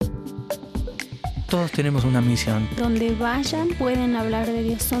Todos tenemos una misión. Donde vayan pueden hablar de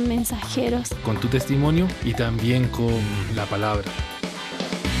Dios, son mensajeros. Con tu testimonio y también con la palabra.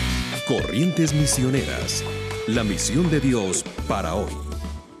 Corrientes Misioneras, la misión de Dios para hoy.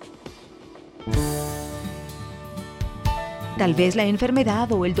 Tal vez la enfermedad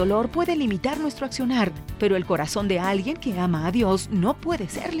o el dolor puede limitar nuestro accionar, pero el corazón de alguien que ama a Dios no puede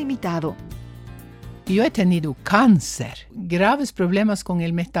ser limitado. Yo he tenido cáncer, graves problemas con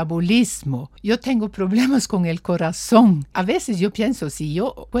el metabolismo. Yo tengo problemas con el corazón. A veces yo pienso, si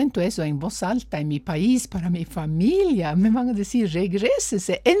yo cuento eso en voz alta en mi país, para mi familia, me van a decir,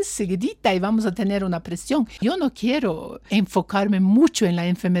 regrésese enseguidita y vamos a tener una presión. Yo no quiero enfocarme mucho en la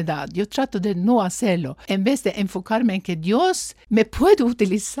enfermedad. Yo trato de no hacerlo. En vez de enfocarme en que Dios me puede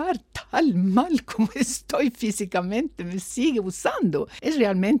utilizar tal mal como estoy físicamente, me sigue usando. Es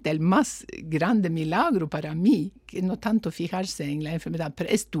realmente el más grande milagro para mí, que no tanto fijarse en la enfermedad, pero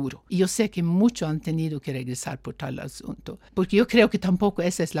es duro. Y yo sé que muchos han tenido que regresar por tal asunto, porque yo creo que tampoco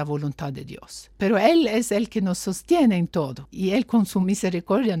esa es la voluntad de Dios. Pero Él es el que nos sostiene en todo, y Él con su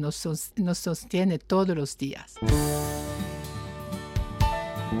misericordia nos sostiene todos los días.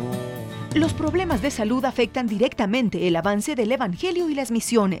 Los problemas de salud afectan directamente el avance del Evangelio y las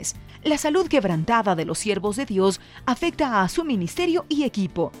misiones. La salud quebrantada de los siervos de Dios afecta a su ministerio y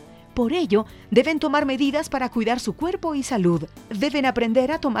equipo. Por ello, deben tomar medidas para cuidar su cuerpo y salud. Deben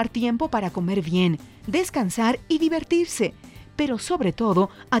aprender a tomar tiempo para comer bien, descansar y divertirse, pero sobre todo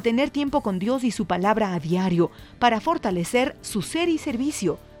a tener tiempo con Dios y su palabra a diario para fortalecer su ser y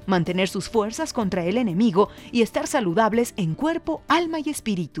servicio, mantener sus fuerzas contra el enemigo y estar saludables en cuerpo, alma y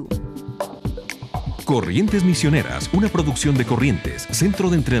espíritu. Corrientes Misioneras, una producción de Corrientes, Centro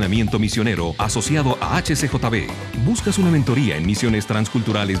de Entrenamiento Misionero asociado a HCJB. ¿Buscas una mentoría en misiones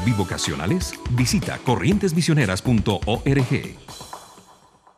transculturales bivocacionales? Visita corrientesmisioneras.org.